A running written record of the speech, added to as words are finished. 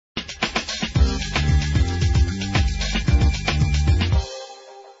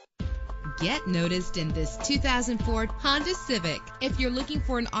Get noticed in this 2004 Honda Civic. If you're looking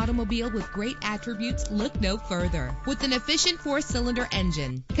for an automobile with great attributes, look no further. With an efficient 4-cylinder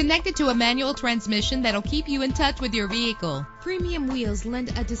engine connected to a manual transmission that'll keep you in touch with your vehicle, premium wheels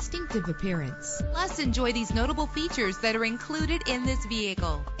lend a distinctive appearance. Plus, enjoy these notable features that are included in this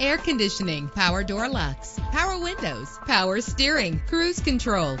vehicle: air conditioning, power door locks, power windows, power steering, cruise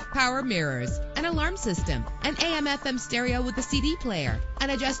control, power mirrors, an alarm system, an AM/FM stereo with a CD player, an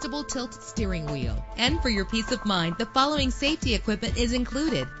adjustable tilt steering wheel. And for your peace of mind, the following safety equipment is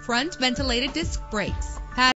included: front ventilated disc brakes,